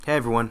Hey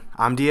everyone,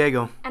 I'm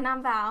Diego, And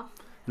I'm Val.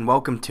 and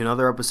welcome to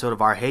another episode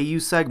of our Hey You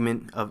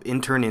segment of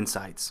Intern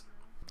Insights.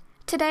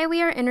 Today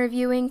we are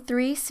interviewing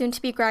three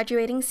soon-to-be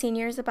graduating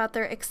seniors about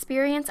their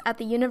experience at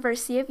the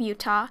University of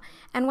Utah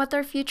and what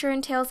their future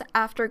entails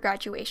after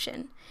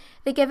graduation.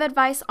 They give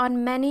advice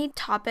on many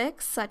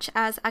topics such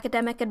as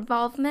academic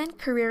involvement,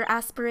 career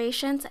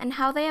aspirations, and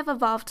how they have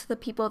evolved to the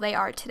people they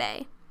are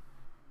today.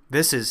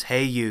 This is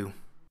Hey You.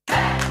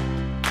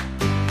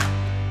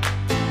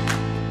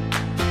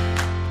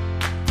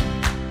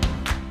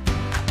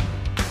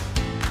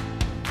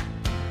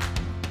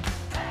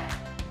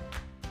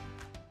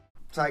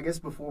 So I guess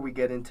before we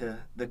get into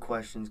the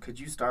questions, could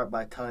you start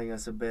by telling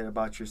us a bit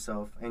about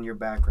yourself and your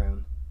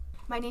background?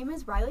 My name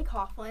is Kyleigh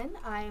Coughlin.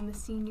 I'm a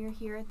senior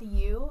here at the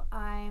U.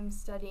 I'm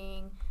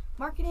studying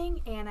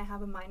marketing and I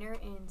have a minor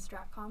in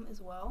Stratcom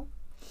as well.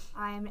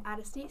 I'm an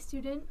out-of-state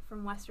student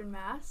from Western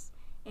Mass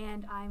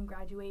and I'm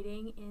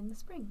graduating in the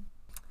spring.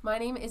 My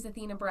name is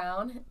Athena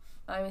Brown.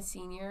 I'm a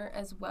senior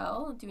as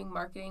well, doing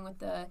marketing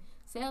with a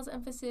sales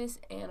emphasis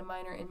and a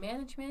minor in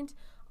management.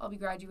 I'll be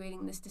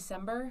graduating this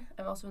December.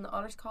 I'm also in the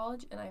Honors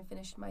College and I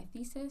finished my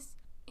thesis.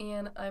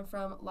 And I'm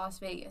from Las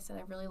Vegas and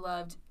I really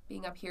loved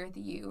being up here at the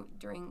U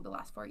during the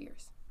last 4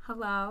 years.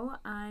 Hello,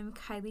 I'm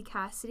Kyleigh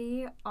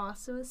Cassidy,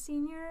 also a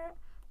senior,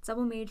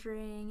 double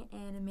majoring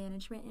in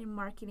management and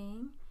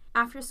marketing.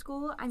 After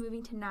school, I'm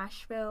moving to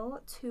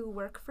Nashville to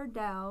work for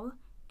Dell,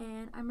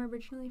 and I'm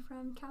originally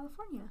from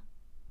California.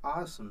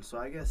 Awesome. So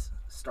I guess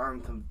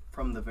starting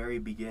from the very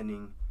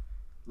beginning,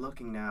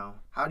 looking now,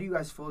 how do you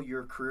guys feel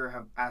your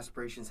career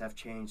aspirations have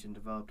changed and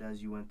developed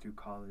as you went through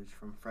college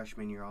from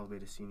freshman year all the way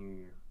to senior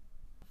year?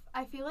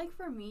 I feel like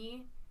for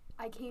me,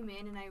 I came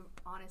in and I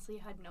honestly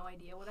had no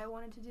idea what I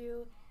wanted to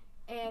do.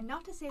 And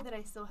not to say that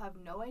I still have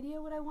no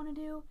idea what I want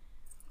to do,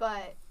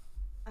 but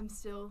I'm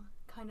still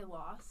kind of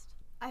lost.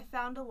 I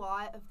found a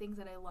lot of things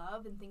that I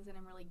love and things that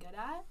I'm really good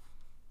at.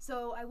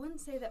 So I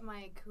wouldn't say that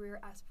my career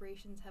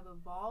aspirations have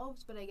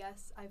evolved, but I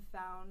guess I've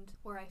found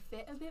where I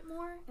fit a bit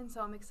more. And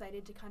so I'm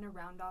excited to kind of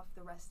round off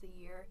the rest of the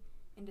year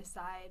and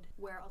decide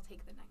where I'll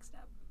take the next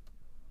step.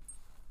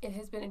 It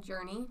has been a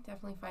journey,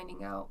 definitely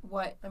finding out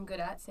what I'm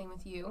good at, same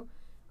with you.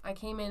 I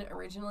came in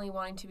originally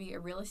wanting to be a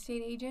real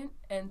estate agent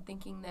and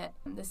thinking that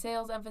the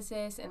sales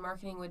emphasis and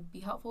marketing would be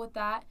helpful with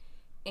that.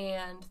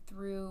 And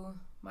through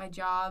my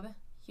job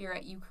here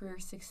at U Career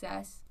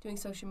Success, doing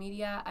social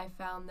media, I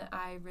found that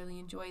I really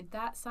enjoyed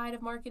that side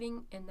of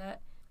marketing and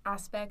that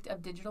aspect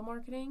of digital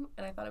marketing,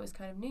 and I thought it was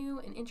kind of new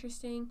and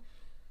interesting.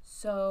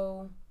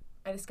 So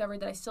I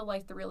discovered that I still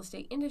liked the real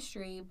estate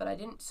industry, but I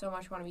didn't so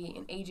much want to be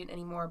an agent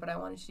anymore, but I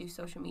wanted to do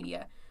social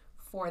media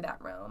for that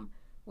realm,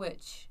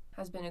 which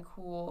has been a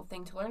cool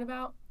thing to learn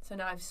about. So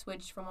now I've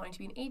switched from wanting to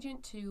be an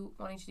agent to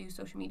wanting to do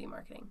social media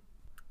marketing.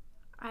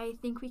 I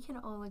think we can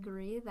all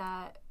agree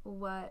that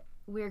what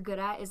we're good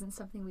at isn't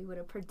something we would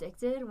have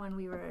predicted when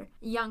we were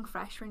young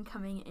freshmen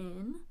coming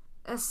in.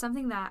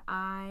 Something that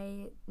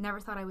I never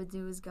thought I would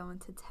do is go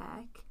into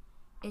tech.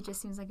 It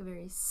just seems like a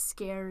very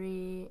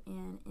scary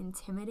and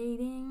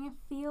intimidating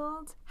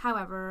field.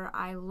 However,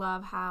 I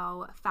love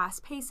how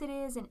fast-paced it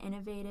is and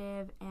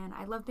innovative, and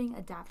I love being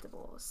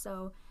adaptable.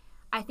 So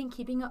I think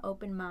keeping an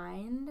open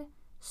mind,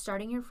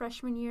 starting your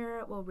freshman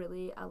year, will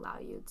really allow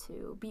you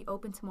to be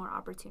open to more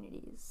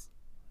opportunities.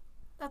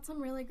 That's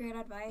some really great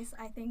advice.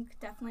 I think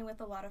definitely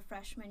with a lot of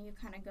freshmen, you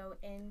kind of go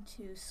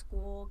into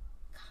school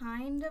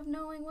kind of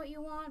knowing what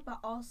you want, but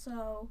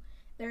also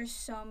there's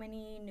so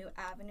many new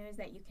avenues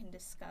that you can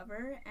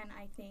discover. And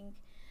I think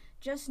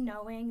just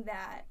knowing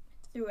that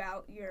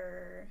throughout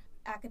your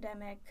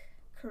academic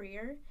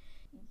career,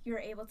 you're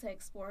able to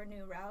explore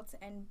new routes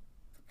and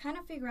kind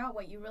of figure out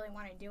what you really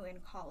want to do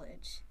in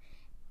college.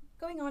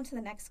 Going on to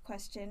the next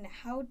question,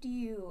 how do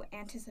you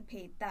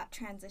anticipate that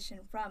transition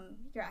from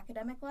your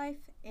academic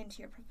life into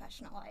your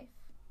professional life?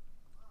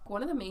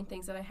 One of the main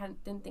things that I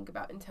didn't think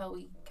about until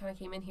we kind of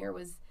came in here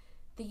was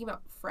thinking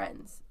about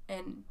friends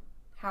and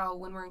how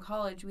when we're in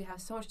college we have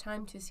so much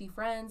time to see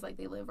friends, like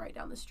they live right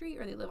down the street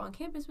or they live on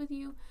campus with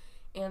you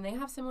and they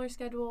have similar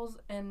schedules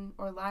and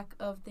or lack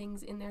of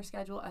things in their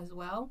schedule as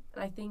well.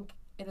 And I think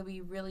it'll be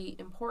really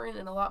important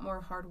and a lot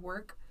more hard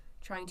work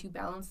trying to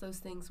balance those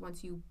things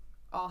once you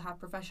all have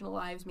professional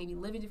lives, maybe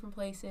live in different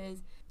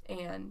places,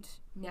 and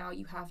now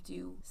you have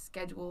to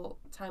schedule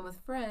time with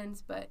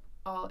friends, but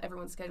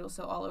everyone's schedule is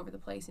so all over the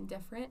place and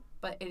different.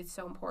 But it's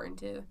so important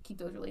to keep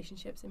those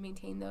relationships and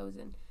maintain those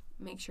and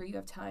make sure you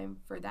have time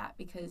for that,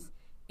 because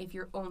if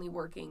you're only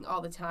working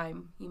all the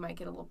time, you might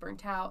get a little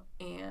burnt out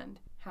and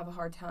have a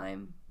hard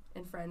time,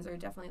 and friends are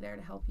definitely there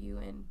to help you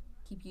and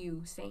keep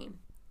you sane.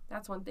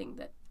 That's one thing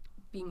that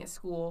being at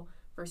school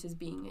versus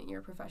being in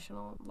your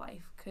professional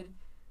life could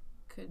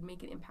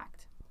make an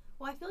impact.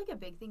 Well, I feel like a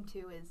big thing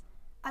too is,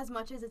 as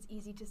much as it's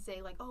easy to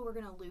say like, oh, we're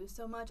going to lose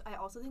so much, I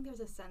also think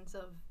there's a sense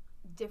of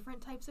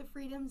different types of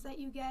freedoms that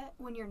you get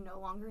when you're no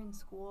longer in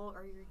school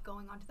or you're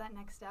going on to that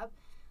next step.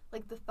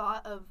 Like the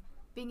thought of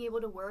being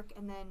able to work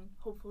and then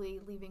hopefully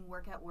leaving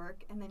work at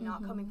work and then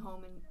not coming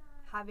home and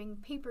having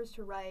papers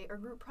to write or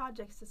group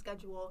projects to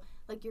schedule.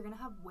 Like you're going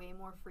to have way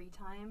more free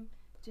time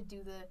to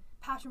do the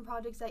passion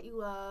projects that you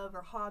love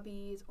or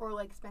hobbies or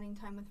like spending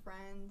time with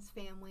friends,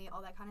 family,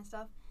 all that kind of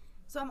stuff.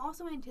 So I'm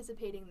also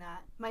anticipating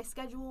that my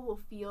schedule will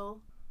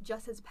feel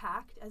just as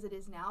packed as it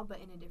is now, but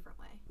in a different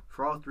way.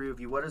 For all three of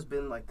you, what has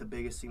been like the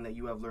biggest thing that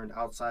you have learned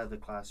outside of the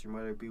classroom,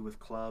 whether it be with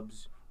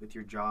clubs, with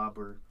your job,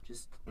 or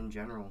just in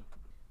general?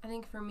 I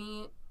think for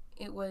me,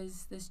 it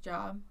was this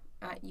job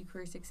at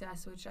Career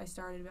Success, which I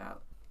started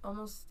about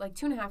almost like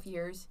 2.5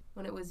 years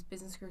when it was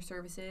Business Career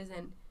Services,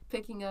 and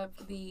picking up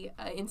the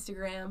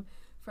Instagram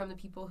from the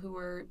people who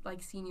were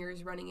like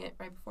seniors running it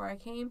right before I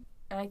came.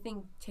 And I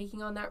think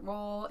taking on that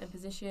role and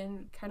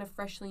position kind of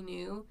freshly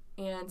new.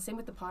 And same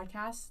with the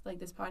podcast. Like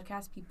this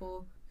podcast,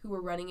 people who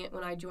were running it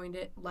when I joined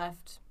it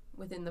left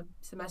within the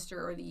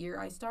semester or the year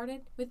I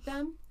started with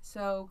them.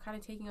 So kind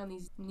of taking on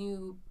these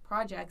new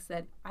projects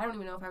that I don't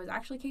even know if I was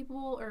actually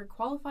capable or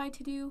qualified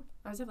to do.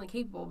 I was definitely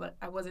capable, but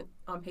I wasn't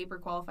on paper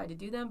qualified to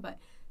do them. But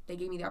they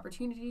gave me the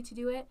opportunity to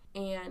do it,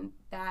 and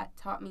that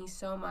taught me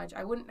so much.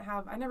 I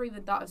never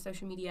even thought of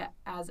social media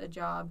as a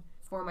job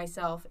for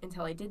myself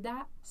until I did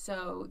that.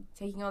 So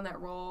taking on that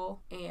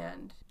role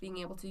and being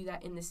able to do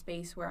that in the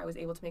space where I was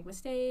able to make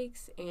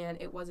mistakes, and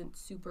there wasn't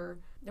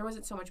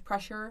so much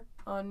pressure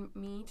on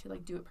me to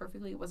like do it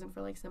perfectly. It wasn't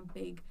for like some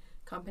big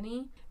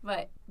company,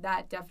 but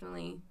that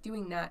definitely,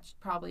 doing that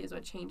probably is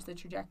what changed the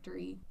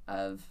trajectory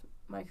of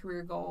my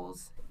career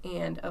goals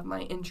and of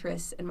my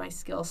interests and my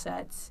skill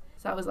sets.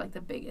 So that was like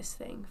the biggest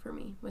thing for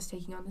me, was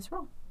taking on this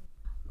role.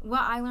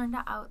 What I learned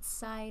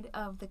outside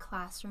of the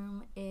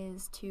classroom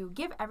is to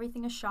give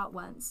everything a shot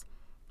once.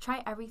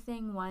 Try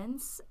everything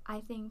once. I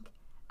think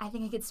I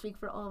could speak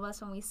for all of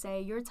us when we say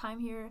your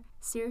time here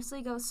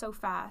seriously goes so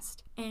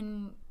fast,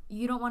 and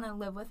you don't want to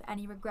live with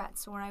any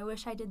regrets or I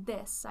wish I did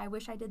this, I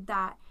wish I did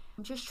that.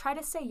 Just try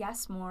to say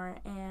yes more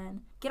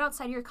and get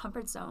outside your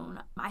comfort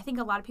zone. I think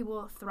a lot of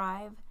people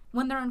thrive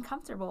when they're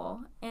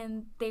uncomfortable,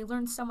 and they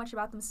learn so much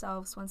about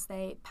themselves once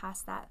they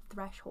pass that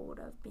threshold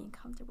of being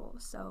comfortable.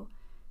 So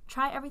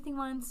try everything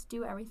once,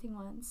 do everything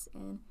once,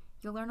 and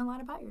you'll learn a lot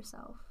about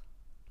yourself.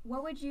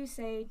 What would you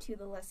say to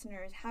the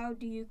listeners? How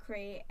do you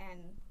create and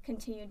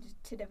continue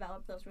to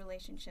develop those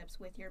relationships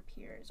with your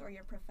peers or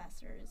your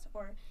professors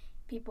or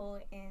people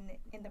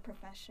in the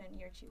profession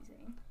you're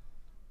choosing?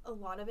 A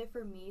lot of it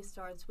for me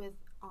starts with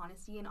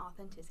honesty and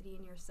authenticity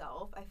in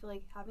yourself. I feel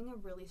like having a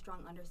really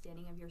strong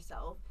understanding of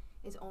yourself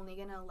is only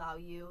going to allow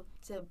you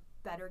to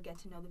better get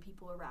to know the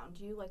people around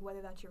you, like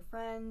whether that's your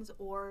friends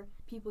or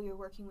people you're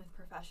working with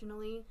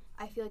professionally.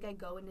 I feel like I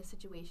go into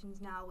situations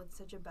now with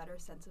such a better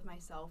sense of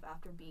myself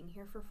after being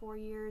here for 4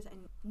 years,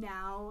 and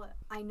now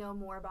I know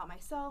more about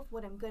myself,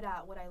 what I'm good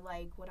at, what I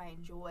like, what I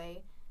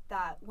enjoy,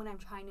 that when I'm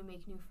trying to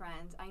make new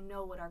friends, I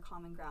know what our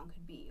common ground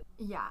could be.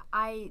 Yeah,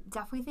 I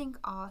definitely think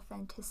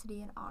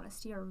authenticity and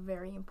honesty are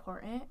very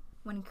important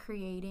when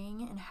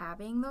creating and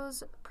having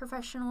those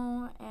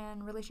professional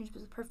and relationships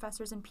with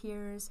professors and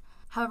peers.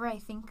 However, I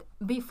think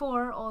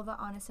before all the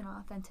honesty and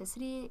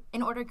authenticity,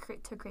 in order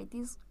to create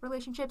these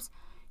relationships,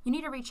 you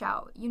need to reach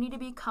out. You need to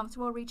be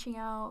comfortable reaching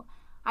out.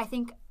 I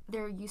think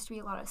there used to be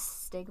a lot of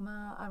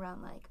stigma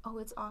around like, oh,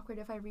 it's awkward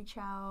if I reach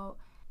out.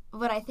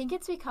 But I think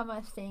it's become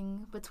a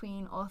thing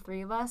between all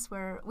three of us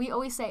where we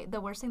always say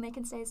the worst thing they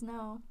can say is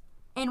no.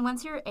 And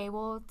once you're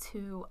able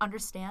to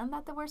understand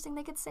that the worst thing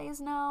they could say is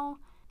no,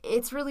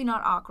 it's really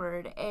not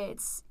awkward.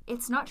 It's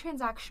not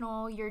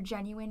transactional. You're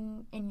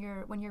genuine when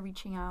you're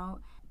reaching out.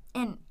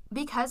 And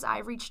because I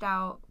reached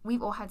out,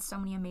 we've all had so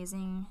many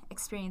amazing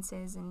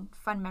experiences and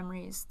fun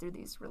memories through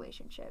these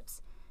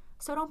relationships.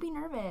 So don't be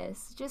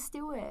nervous. Just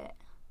do it.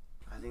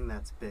 I think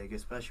that's big,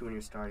 especially when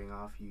you're starting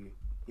off. You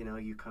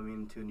come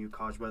into a new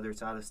college, whether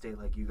it's out of state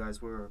like you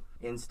guys were, or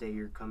in state,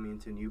 you're coming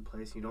into a new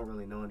place. You don't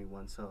really know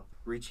anyone. So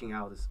reaching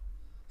out is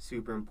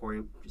super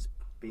important. Just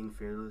being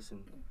fearless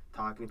and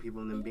talking to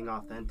people, and then being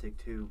authentic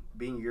too,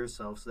 being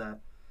yourself, so that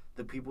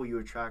the people you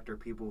attract are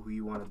people who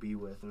you want to be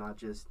with, not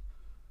just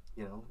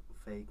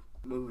fake.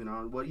 Moving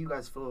on, what do you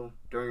guys feel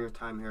during your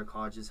time here at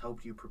college has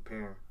helped you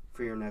prepare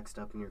for your next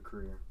step in your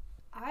career?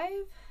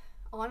 I've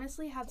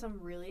honestly had some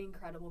really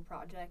incredible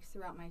projects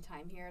throughout my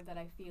time here that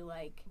I feel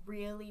like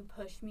really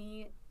pushed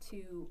me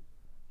to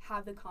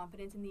have the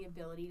confidence and the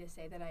ability to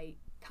say that I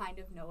kind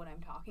of know what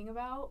I'm talking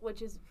about,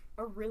 which is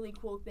a really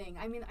cool thing.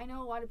 I mean, I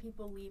know a lot of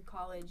people leave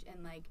college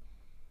and like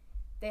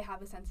they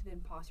have a sense of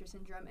imposter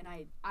syndrome, and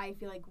I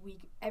feel like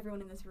everyone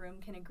in this room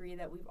can agree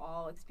that we've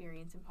all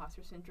experienced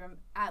imposter syndrome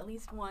at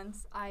least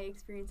once. I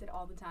experience it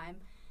all the time.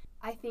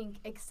 I think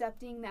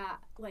accepting that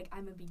like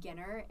I'm a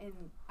beginner and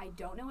I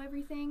don't know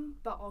everything,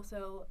 but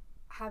also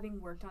having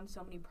worked on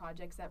so many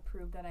projects that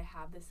prove that I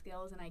have the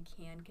skills and I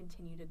can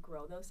continue to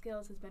grow those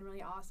skills has been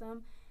really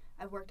awesome.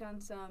 I've worked on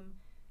some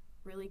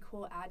really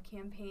cool ad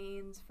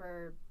campaigns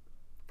for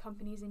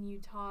companies in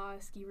Utah,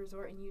 ski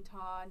resort in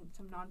Utah, and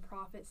some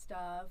nonprofit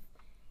stuff.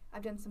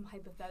 I've done some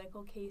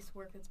hypothetical case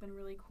work that's been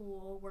really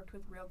cool, worked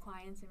with real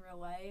clients in real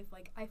life.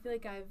 Like, I feel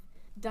like I've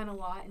done a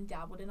lot and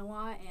dabbled in a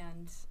lot,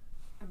 and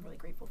I'm really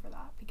grateful for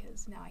that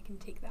because now I can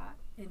take that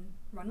and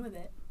run with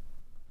it.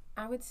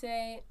 I would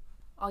say,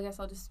 I guess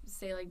I'll just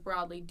say like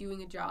broadly,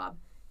 doing a job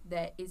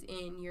that is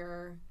in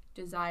your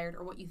desired,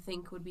 or what you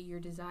think would be your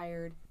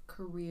desired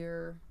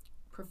career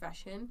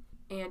profession,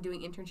 and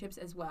doing internships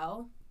as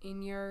well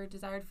in your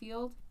desired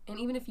field. And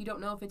even if you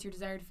don't know if it's your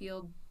desired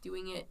field,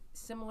 doing it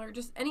similar,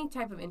 just any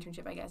type of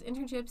internship, I guess.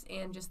 Internships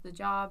and just the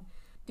job,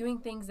 doing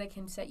things that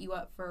can set you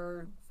up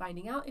for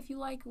finding out if you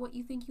like what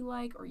you think you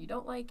like or you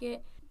don't like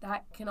it.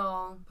 That can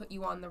all put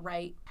you on the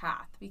right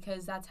path,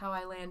 because that's how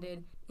I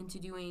landed into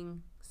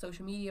doing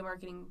social media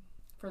marketing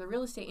for the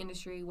real estate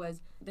industry, was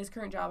this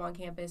current job on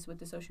campus with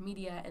the social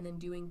media, and then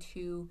doing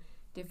 2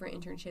 different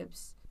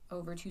internships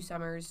over 2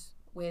 summers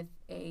with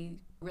a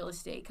real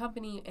estate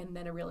company and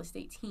then a real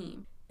estate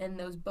team. And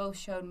those both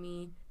showed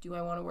me, do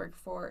I want to work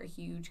for a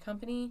huge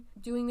company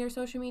doing their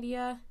social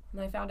media?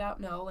 And I found out,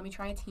 no, let me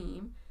try a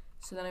team.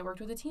 So then I worked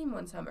with a team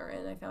one summer,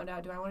 and I found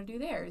out, do I want to do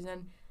theirs?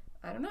 And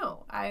I don't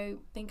know. I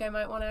think I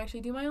might want to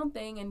actually do my own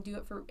thing and do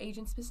it for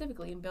agents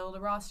specifically and build a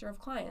roster of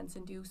clients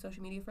and do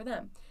social media for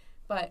them.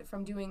 But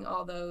from doing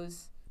all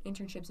those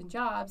internships and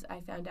jobs, I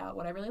found out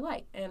what I really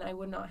like. And I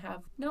would not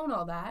have known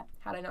all that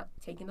had I not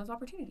taken those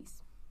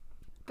opportunities.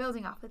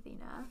 Building off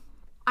Athena,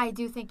 I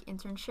do think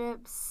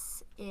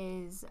internships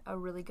is a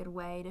really good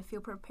way to feel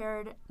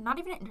prepared. Not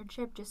even an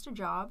internship, just a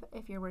job.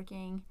 If you're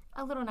working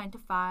a little 9 to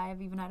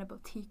 5, even at a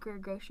boutique or a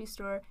grocery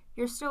store,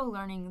 you're still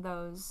learning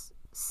those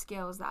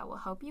skills that will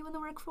help you in the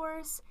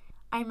workforce.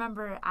 I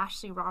remember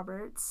Ashley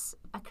Roberts,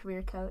 a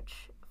career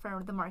coach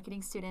for the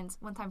marketing students,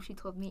 one time she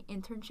told me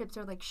internships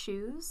are like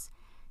shoes.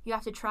 You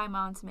have to try them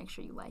on to make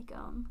sure you like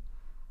them.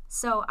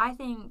 So I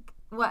think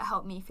what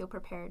helped me feel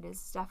prepared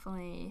is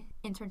definitely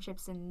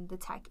internships in the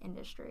tech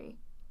industry.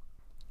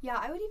 Yeah,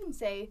 I would even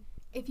say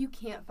if you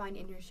can't find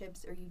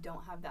internships or you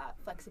don't have that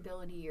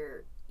flexibility,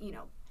 or,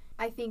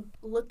 I think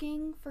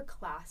looking for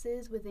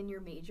classes within your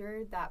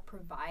major that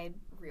provide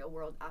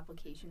real-world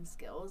application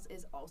skills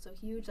is also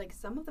huge. Like,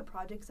 some of the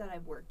projects that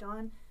I've worked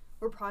on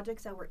were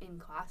projects that were in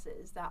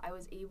classes that I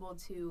was able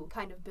to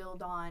kind of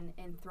build on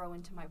and throw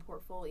into my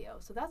portfolio.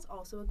 So that's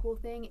also a cool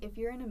thing. If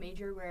you're in a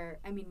major where,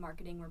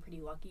 marketing, we're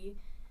pretty lucky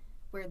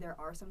where there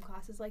are some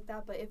classes like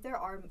that. But if there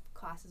are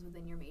classes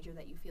within your major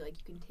that you feel like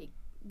you can take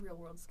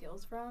real-world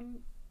skills from,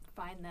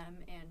 find them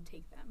and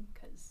take them,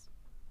 because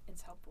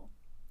it's helpful.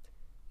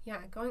 Yeah,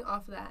 going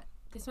off of that,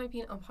 this might be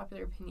an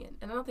unpopular opinion,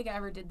 and I don't think I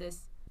ever did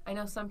this. I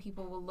know some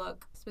people will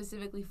look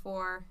specifically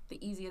for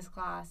the easiest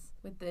class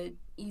with the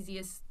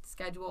easiest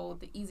schedule, with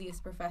the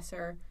easiest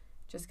professor,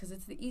 just because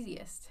it's the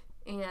easiest.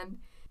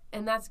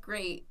 And that's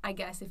great, I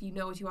guess, if you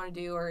know what you want to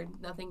do or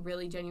nothing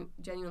really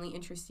genuinely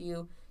interests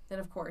you, then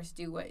of course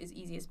do what is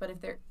easiest. But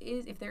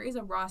if there is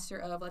a roster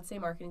of, let's say,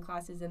 marketing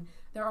classes, and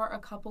there are a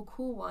couple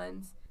cool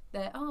ones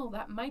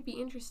that might be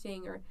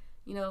interesting, or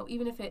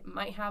even if it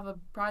might have a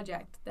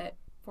project that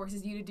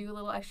forces you to do a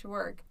little extra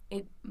work,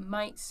 it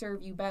might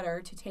serve you better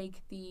to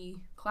take the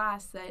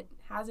class that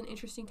has an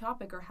interesting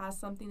topic or has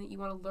something that you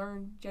want to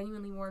learn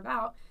genuinely more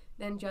about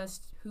than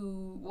just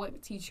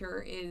what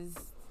teacher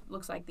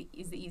looks like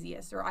is the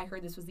easiest, or I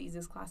heard this was the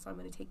easiest class, so I'm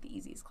going to take the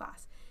easiest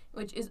class,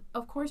 which is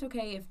of course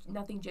okay if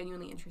nothing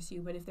genuinely interests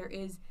you. But if there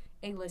is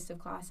a list of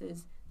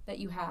classes that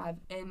you have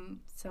and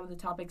some of the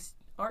topics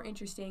are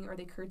interesting or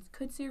they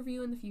could serve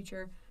you in the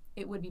future,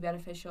 it would be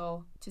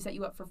beneficial to set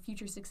you up for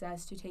future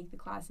success to take the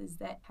classes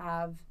that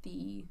have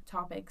the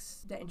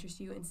topics that interest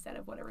you instead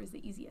of whatever is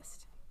the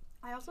easiest.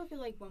 I also feel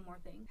like one more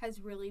thing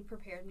has really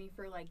prepared me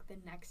for like the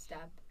next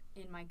step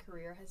in my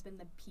career has been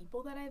the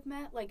people that I've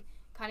met. Like,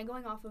 kind of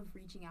going off of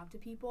reaching out to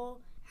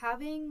people,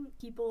 having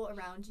people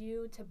around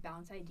you to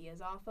bounce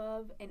ideas off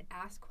of and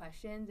ask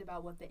questions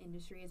about what the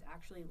industry is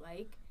actually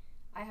like.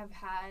 I have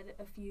had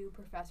a few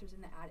professors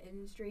in the ad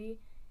industry,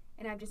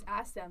 and I've just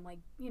asked them, like,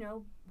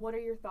 what are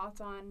your thoughts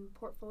on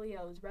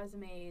portfolios,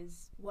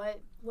 resumes? What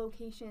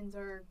locations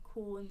are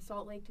cool in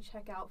Salt Lake to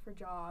check out for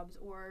jobs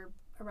or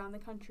around the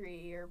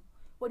country? Or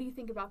what do you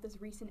think about this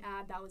recent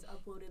ad that was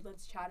uploaded?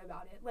 Let's chat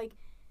about it. Like,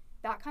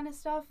 that kind of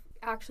stuff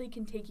actually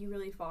can take you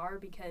really far,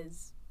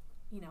 because,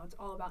 it's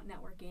all about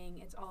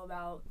networking. It's all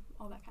about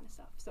all that kind of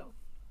stuff. So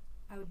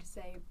I would just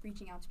say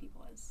reaching out to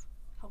people has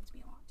helped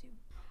me a lot too.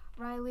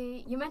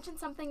 Riley, you mentioned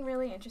something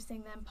really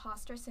interesting, the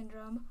imposter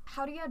syndrome.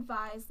 How do you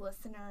advise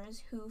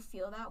listeners who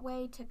feel that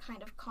way to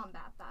kind of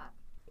combat that?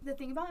 The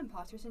thing about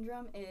imposter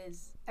syndrome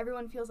is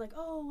everyone feels like,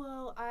 oh,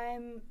 well,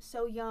 I'm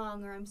so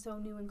young, or I'm so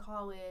new in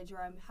college, or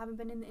I haven't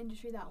been in the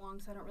industry that long,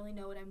 so I don't really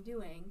know what I'm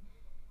doing.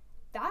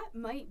 That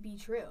might be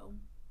true,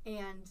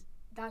 and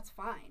that's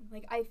fine.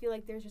 Like, I feel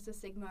like there's just a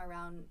stigma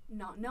around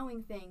not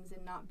knowing things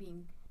and not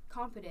being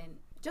confident.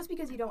 Just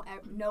because you don't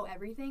know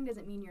everything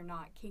doesn't mean you're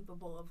not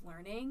capable of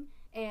learning.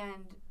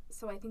 And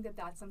so I think that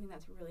that's something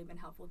that's really been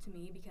helpful to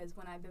me, because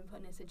when I've been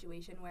put in a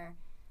situation where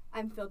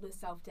I'm filled with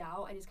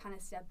self-doubt, I just kind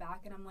of step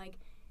back and I'm like,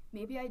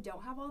 maybe I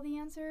don't have all the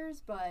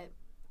answers, but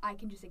I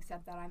can just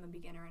accept that I'm a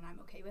beginner and I'm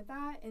okay with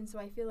that. And so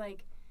I feel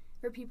like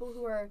for people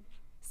who are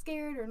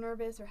scared or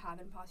nervous or have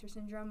imposter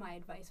syndrome, my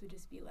advice would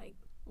just be like,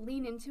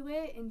 lean into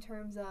it in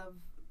terms of,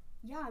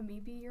 yeah,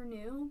 maybe you're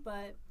new,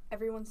 but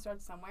everyone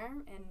starts somewhere,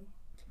 and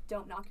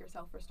don't knock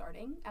yourself for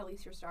starting. At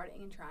least you're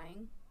starting and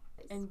trying.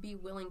 And be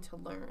willing to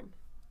learn.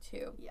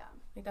 too. Yeah.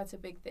 Like, that's a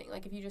big thing.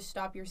 Like, if you just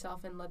stop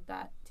yourself and let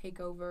that take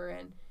over,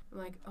 and I'm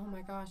like, oh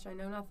my gosh, I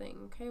know nothing.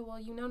 Okay, well,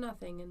 you know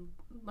nothing, and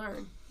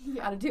learn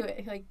how to do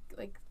it.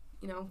 Like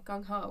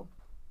gung-ho.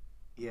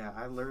 Yeah,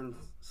 I learned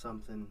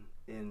something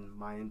in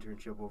my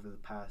internship over the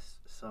past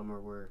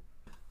summer where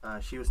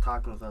she was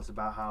talking with us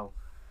about how,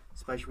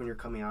 especially when you're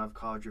coming out of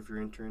college, if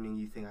you're interning,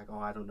 you think like, oh,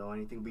 I don't know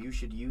anything, but you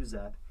should use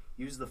that.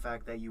 Use the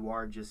fact that you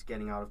are just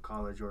getting out of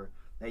college or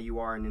that you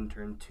are an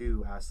intern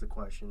to ask the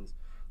questions.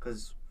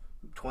 Because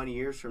 20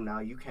 years from now,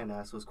 you can't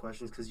ask those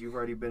questions because you've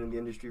already been in the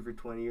industry for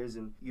 20 years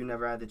and you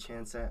never had the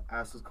chance to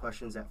ask those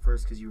questions at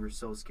first because you were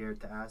so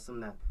scared to ask them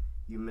that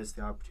you missed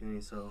the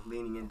opportunity. So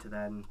leaning into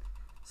that and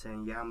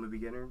saying, yeah, I'm a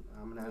beginner,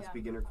 I'm going to ask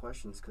beginner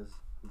questions because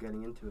I'm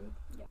getting into it.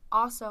 Yeah.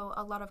 Also,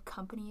 a lot of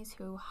companies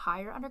who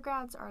hire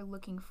undergrads are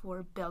looking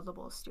for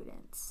buildable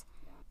students.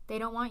 They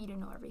don't want you to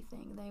know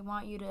everything. They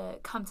want you to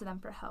come to them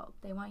for help.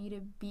 They want you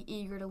to be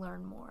eager to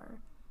learn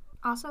more.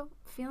 Also,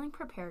 feeling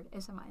prepared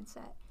is a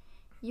mindset.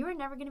 You are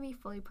never going to be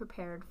fully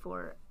prepared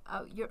for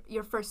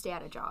your first day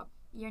at a job.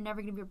 You're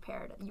never going to be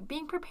prepared.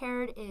 Being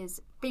prepared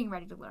is being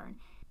ready to learn,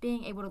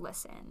 being able to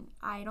listen.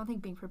 I don't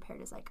think being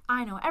prepared is like,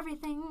 I know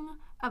everything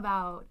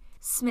about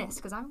Smiths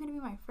because I'm going to be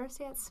my first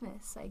day at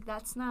Smiths. Like,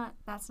 that's not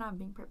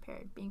being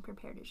prepared. Being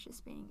prepared is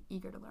just being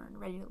eager to learn,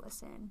 ready to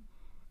listen.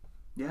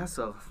 Yeah,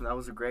 so that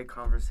was a great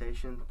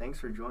conversation. Thanks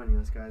for joining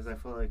us, guys. I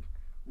feel like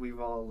we've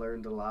all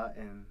learned a lot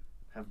and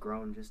have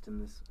grown just in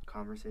this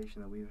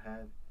conversation that we've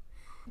had.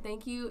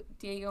 Thank you,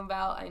 Diego and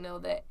Val. I know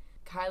that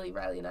Kyleigh,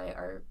 Riley, and I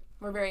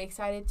we're very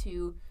excited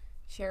to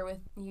share with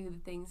you the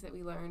things that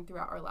we learned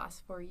throughout our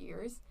last 4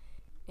 years,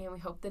 and we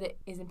hope that it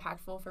is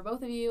impactful for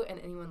both of you and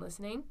anyone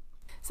listening.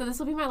 So this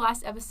will be my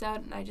last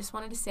episode, and I just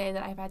wanted to say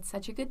that I've had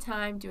such a good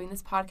time doing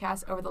this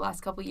podcast over the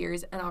last couple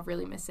years, and I'll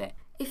really miss it.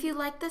 If you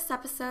liked this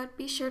episode,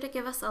 be sure to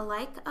give us a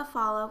like, a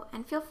follow,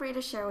 and feel free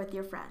to share with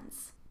your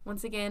friends.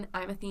 Once again,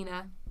 I'm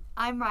Athena.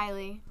 I'm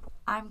Riley.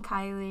 I'm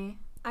Kyleigh.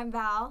 I'm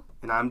Val.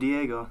 And I'm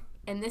Diego.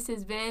 And this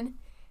has been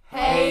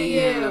Hey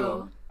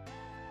You!